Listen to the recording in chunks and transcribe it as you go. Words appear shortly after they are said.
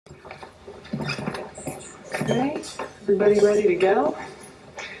Okay, everybody ready to go?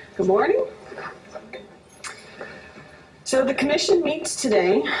 Good morning. So the commission meets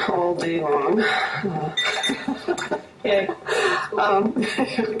today all day long. Yay.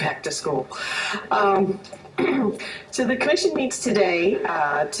 Back to school. So the commission meets today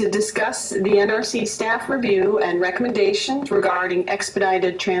to discuss the NRC staff review and recommendations regarding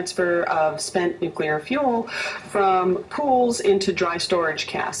expedited transfer of spent nuclear fuel from pools into dry storage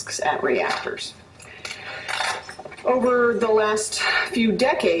casks at reactors. Over the last few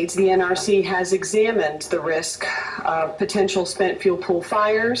decades, the NRC has examined the risk of potential spent fuel pool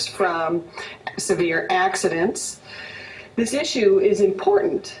fires from severe accidents. This issue is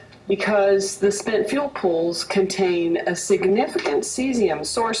important because the spent fuel pools contain a significant cesium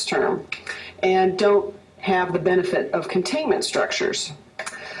source term and don't have the benefit of containment structures.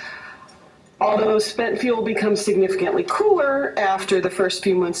 Although spent fuel becomes significantly cooler after the first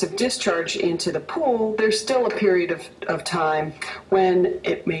few months of discharge into the pool, there's still a period of time when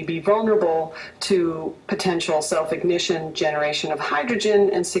it may be vulnerable to potential self-ignition, generation of hydrogen,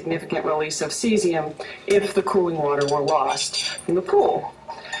 and significant release of cesium if the cooling water were lost from the pool.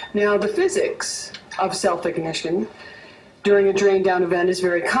 Now, the physics of self-ignition during a drain down event is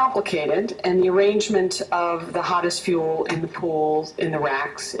very complicated, and the arrangement of the hottest fuel in the pools, in the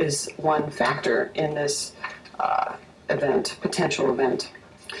racks, is one factor in this potential event.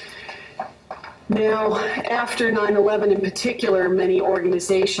 Now, after 9/11 in particular, many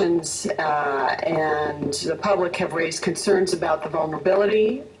organizations and the public have raised concerns about the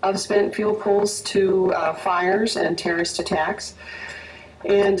vulnerability of spent fuel pools to fires and terrorist attacks.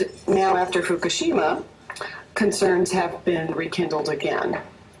 And now after Fukushima, concerns have been rekindled again.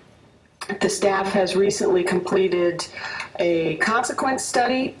 The staff has recently completed a consequence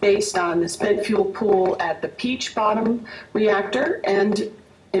study based on the spent fuel pool at the Peach Bottom reactor, and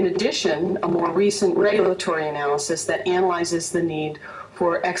in addition, a more recent regulatory analysis that analyzes the need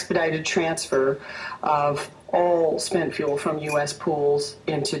for expedited transfer of all spent fuel from U.S. pools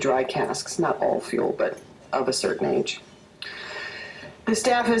into dry casks, not all fuel, but of a certain age. The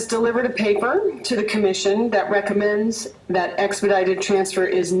staff has delivered a paper to the Commission that recommends that expedited transfer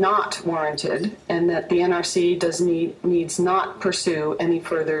is not warranted and that the NRC needs not pursue any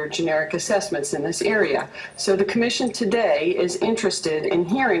further generic assessments in this area. So the Commission today is interested in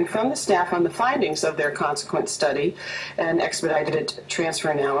hearing from the staff on the findings of their consequence study and expedited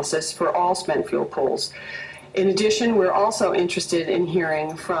transfer analysis for all spent fuel pools. In addition, we're also interested in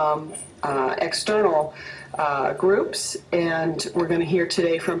hearing from external groups, and we're going to hear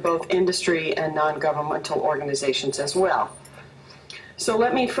today from both industry and non-governmental organizations as well. So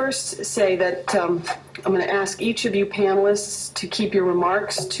let me first say that I'm going to ask each of you panelists to keep your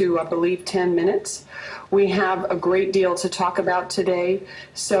remarks to, I believe, 10 minutes. We have a great deal to talk about today,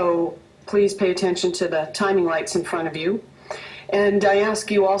 so please pay attention to the timing lights in front of you. And I ask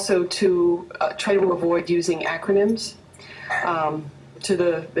you also to try to avoid using acronyms. To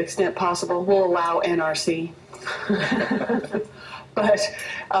the extent possible. We'll allow NRC. But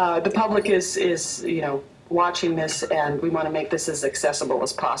the public is watching this, and we want to make this as accessible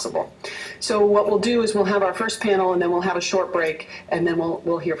as possible. So what we'll do is we'll have our first panel, and then we'll have a short break, and then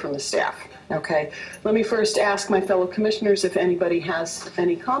we'll hear from the staff. Okay. Let me first ask my fellow commissioners if anybody has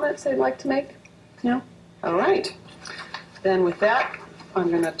any comments they'd like to make. No? All right. Then with that, I'm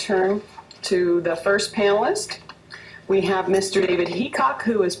going to turn to the first panelist. We have Mr. David Heacock,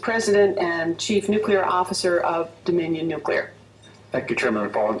 who is President and Chief Nuclear Officer of Dominion Nuclear. Thank you, Chairman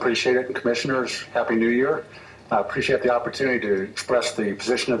Paul. Appreciate it. And Commissioners, Happy New Year. I appreciate the opportunity to express the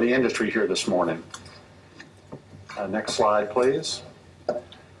position of the industry here this morning. Next slide, please. The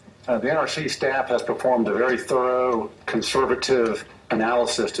NRC staff has performed a very thorough, conservative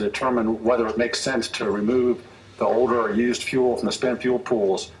analysis to determine whether it makes sense to remove the older or used fuel from the spent fuel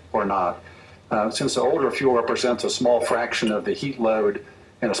pools or not. Since the older fuel represents a small fraction of the heat load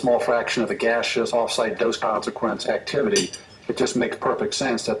and a small fraction of the gaseous off-site dose consequence activity, it just makes perfect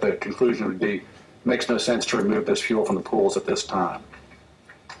sense that the conclusion would be, makes no sense to remove this fuel from the pools at this time.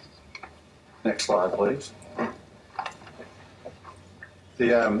 Next slide, please.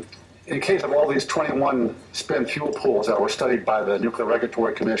 In the case of all these 21 spent fuel pools that were studied by the Nuclear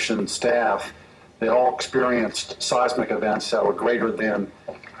Regulatory Commission staff, they all experienced seismic events that were greater than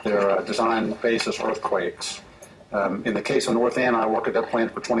their design basis earthquakes. In the case of North Ann, I worked at that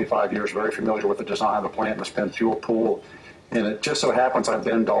plant for 25 years, very familiar with the design of the plant and the spent fuel pool. And it just so happens I've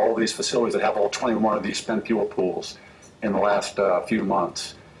been to all these facilities that have all 21 of these spent fuel pools in the last few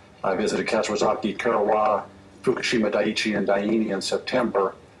months. I visited Kashiwazaki, Karawa, Fukushima Daiichi, and Daini in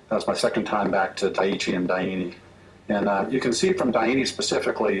September. That was my second time back to Daiichi and Daini. And you can see from Daini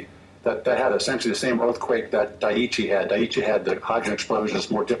specifically that had essentially the same earthquake that Daiichi had. Daiichi had the hydrogen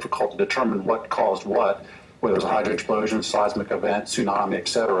explosions, more difficult to determine what caused what, whether it was a hydrogen explosion, seismic event, tsunami, et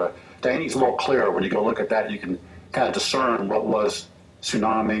cetera. Daiichi's a little clearer. When you go look at that, you can kind of discern what was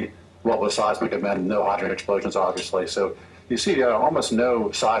tsunami, what was seismic event, and no hydrogen explosions, obviously. So you see almost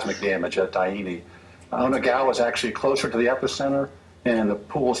no seismic damage at Daiichi. Onagawa is actually closer to the epicenter, and the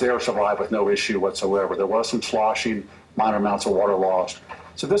pools there survived with no issue whatsoever. There was some sloshing, minor amounts of water lost.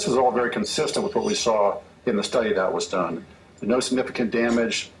 So this is all very consistent with what we saw in the study that was done. No significant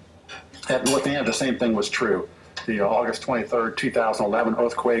damage. At North End, the same thing was true. The August 23rd, 2011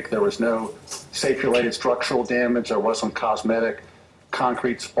 earthquake, there was no safety-related structural damage. There was some cosmetic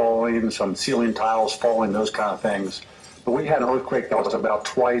concretes falling, some ceiling tiles falling, those kind of things. But we had an earthquake that was about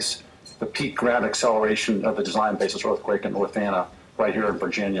twice the peak ground acceleration of the design basis earthquake in North Anna, right here in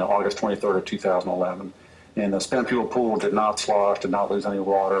Virginia, August 23rd of 2011. And the spent fuel pool did not slosh, did not lose any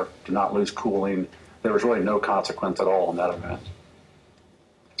water, did not lose cooling. There was really no consequence at all in that event.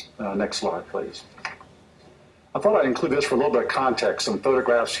 Next slide, please. I thought I'd include this for a little bit of context, some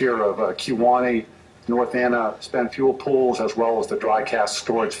photographs here of Kewaunee, North Anna spent fuel pools, as well as the dry cask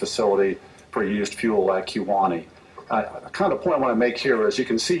storage facility for used fuel at Kewaunee. Kind of the point I want to make here is you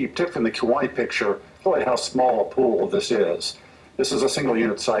can see, particularly in the Kewaunee picture, really how small a pool this is. This is a single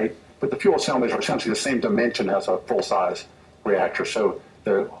unit site, but the fuel cylinders are essentially the same dimension as a full-size reactor. So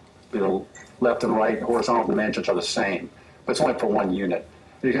the left and right horizontal dimensions are the same, but it's only for one unit.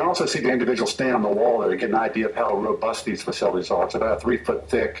 You can also see the individual stand on the wall there to get an idea of how robust these facilities are. It's about a 3-foot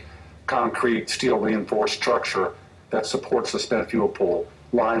thick concrete steel reinforced structure that supports the spent fuel pool,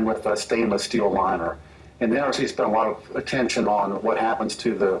 lined with a stainless steel liner. And the NRC spent a lot of attention on what happens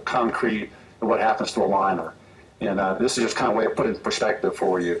to the concrete and what happens to a liner. And this is just kind of a way of putting it in perspective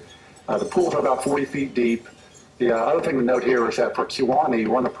for you. The pools are about 40 feet deep. The other thing to note here is that for Kewaunee,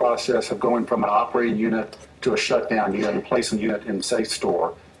 we're in the process of going from an operating unit to a shutdown unit and placing the unit in safe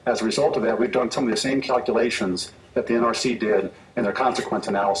store. As a result of that, we've done some of the same calculations that the NRC did in their consequence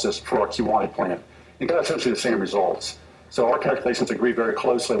analysis for our Kewaunee plant and got essentially the same results. So our calculations agree very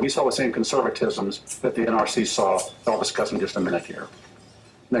closely. We saw the same conservatisms that the NRC saw. I'll discuss in just a minute here.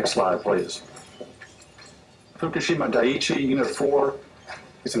 Next slide, please. Fukushima Daiichi Unit 4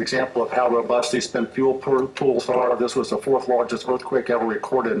 is an example of how robust these spent fuel pools are. This was the 4th largest earthquake ever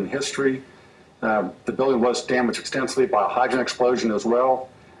recorded in history. The building was damaged extensively by a hydrogen explosion as well.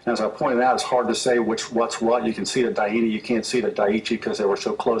 And as I pointed out, it's hard to say what's what. You can see the Daiichi, you can't see the Daiichi because they were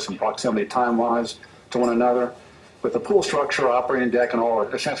so close in proximity time-wise to one another. But the pool structure, operating deck, and all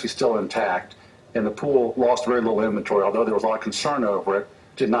are essentially still intact. And the pool lost very little inventory, although there was a lot of concern over it,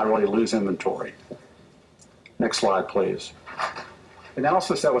 did not really lose inventory. Next slide, please.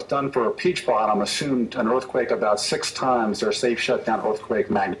 Analysis that was done for Peach Bottom assumed an earthquake about 6 times their safe shutdown earthquake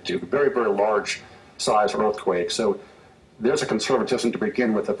magnitude, very, very large size earthquake. So there's a conservatism to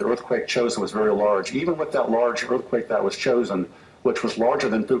begin with that the earthquake chosen was very large. Even with that large earthquake that was chosen, which was larger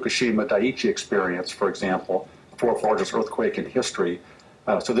than Fukushima Daiichi experienced, for example, the 4th largest earthquake in history.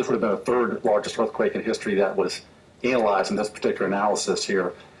 So this would have been the 3rd largest earthquake in history that was analyzed in this particular analysis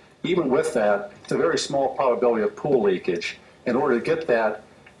here. Even with that, it's a very small probability of pool leakage. In order to get that,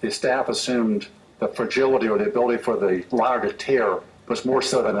 the staff assumed the fragility or the ability for the liner to tear was more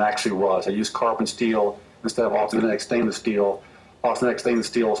so than it actually was. They used carbon steel instead of austenitic stainless steel. Austenitic stainless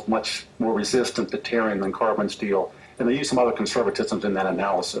steel is much more resistant to tearing than carbon steel. And they used some other conservatisms in that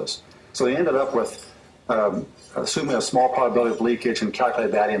analysis. So they ended up with assuming a small probability of leakage and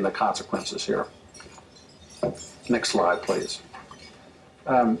calculated that in the consequences here. Next slide, please.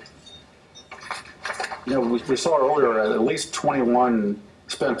 We saw earlier at least 21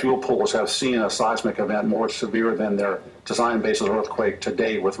 spent fuel pools have seen a seismic event more severe than their design basis earthquake to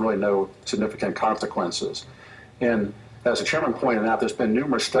date with really no significant consequences. And as the chairman pointed out, there's been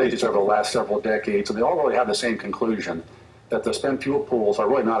numerous studies over the last several decades, and they all really have the same conclusion, that the spent fuel pools are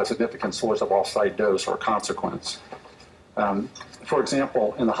really not a significant source of off-site dose or consequence. For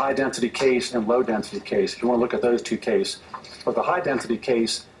example, in the high-density case and low-density case, if you want to look at those two cases, for the high-density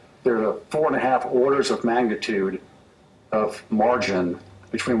case, there's a 4.5 orders of magnitude of margin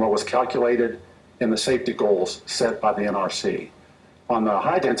between what was calculated and the safety goals set by the NRC. On the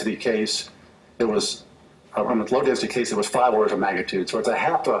high-density case, it was, on the low-density case, it was 5 orders of magnitude. So it's a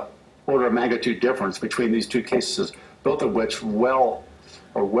half a order of magnitude difference between these two cases, both of which are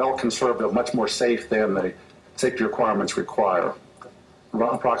well conservative, much more safe than the safety requirements require.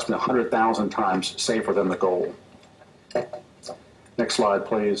 Approximately 100,000 times safer than the goal. Next slide,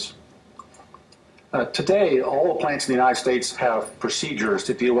 please. Today, all the plants in the United States have procedures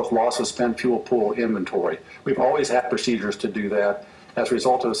to deal with loss of spent fuel pool inventory. We've always had procedures to do that. as a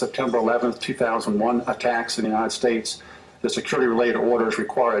result of the September 11th, 2001 attacks in the United States, the security-related orders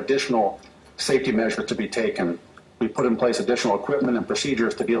require additional safety measures to be taken. We put in place additional equipment and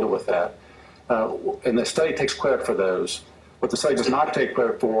procedures to deal with that. And the study takes credit for those. What the study does not take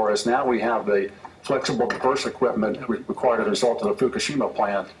credit for is now we have the flexible, diverse equipment required as a result of the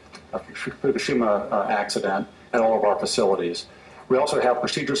Fukushima accident at all of our facilities. We also have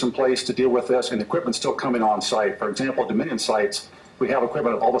procedures in place to deal with this, and equipment still coming on site. For example, Dominion sites, we have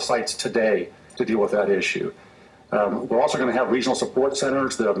equipment at all the sites today to deal with that issue. We're also going to have regional support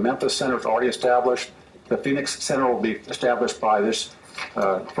centers. The Memphis Center is already established. The Phoenix Center will be established by this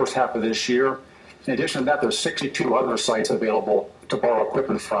first half of this year. In addition to that, there's 62 other sites available to borrow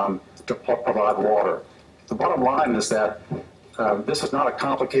equipment from to provide water. The bottom line is that this is not a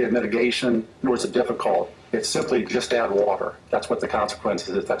complicated mitigation, nor is it difficult. It's simply just add water. That's what the consequence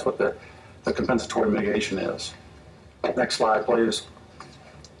is. That's what the compensatory mitigation is. Next slide, please.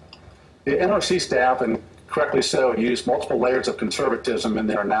 The NRC staff, and correctly so, used multiple layers of conservatism in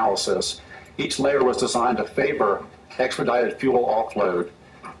their analysis. Each layer was designed to favor expedited fuel offload.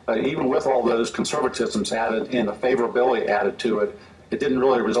 Even with all those conservatisms added and the favorability added to it, it didn't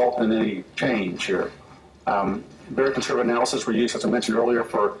really result in any change here. Very conservative analysis were used, as I mentioned earlier,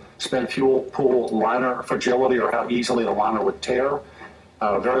 for spent fuel pool liner fragility or how easily the liner would tear.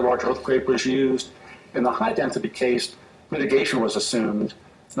 Very large earthquake was used. In the high density case, mitigation was assumed.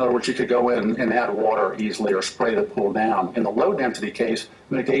 In other words, you could go in and add water easily or spray the pool down. In the low density case,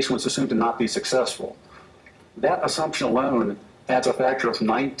 mitigation was assumed to not be successful. That assumption alone adds a factor of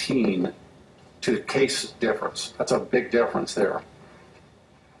 19 to the case difference. That's a big difference there.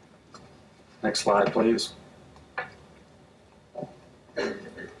 Next slide, please.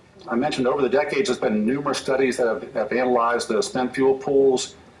 I mentioned over the decades there's been numerous studies that have analyzed the spent fuel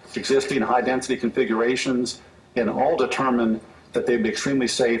pools, existing high-density configurations, and all determined that they'd be extremely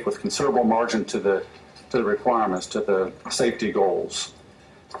safe with considerable margin to the requirements, to the safety goals.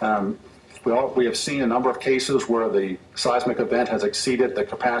 We have seen a number of cases where the seismic event has exceeded the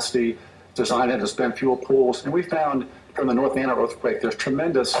capacity designed into spent fuel pools, and we found from the North Anna earthquake there's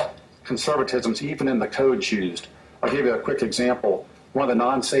tremendous conservatisms even in the codes used. I'll give you a quick example. One of the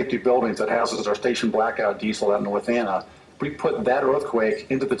non-safety buildings that houses our station blackout diesel at North Anna, we put that earthquake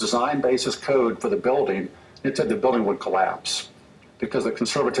into the design basis code for the building. It said the building would collapse because the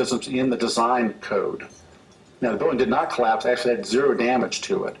conservatism's in the design code. Now, the building did not collapse, actually had zero damage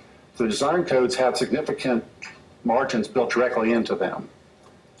to it. The design codes have significant margins built directly into them.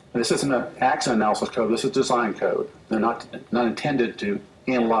 And this isn't an accident analysis code, this is design code. They're not intended to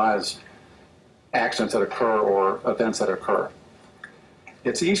analyze accidents that occur or events that occur.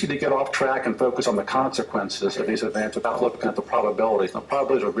 It's easy to get off track and focus on the consequences of these events without looking at the probabilities. And the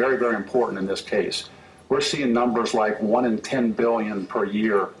probabilities are very, very important in this case. We're seeing numbers like 1 in 10 billion per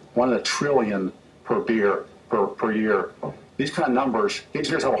year, 1 in a trillion per year. These kind of numbers,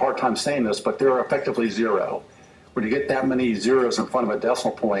 engineers have a hard time saying this, but they're effectively zero. When you get that many zeros in front of a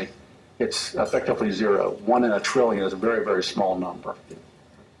decimal point, it's effectively zero. 1 in a trillion is a very, very small number.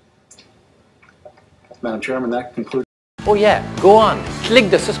 Madam Chairman, that concludes. Oh yeah, go on,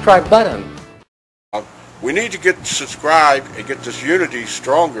 click the subscribe button. We need to get subscribed and get this unity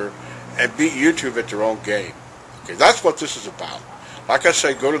stronger and beat YouTube at their own game. Okay, that's what this is about. Like I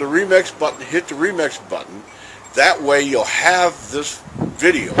say, go to the remix button, hit the remix button. That way you'll have this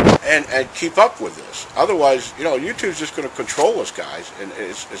video and keep up with this. Otherwise, you know, YouTube's just going to control us, guys, and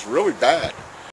it's really bad.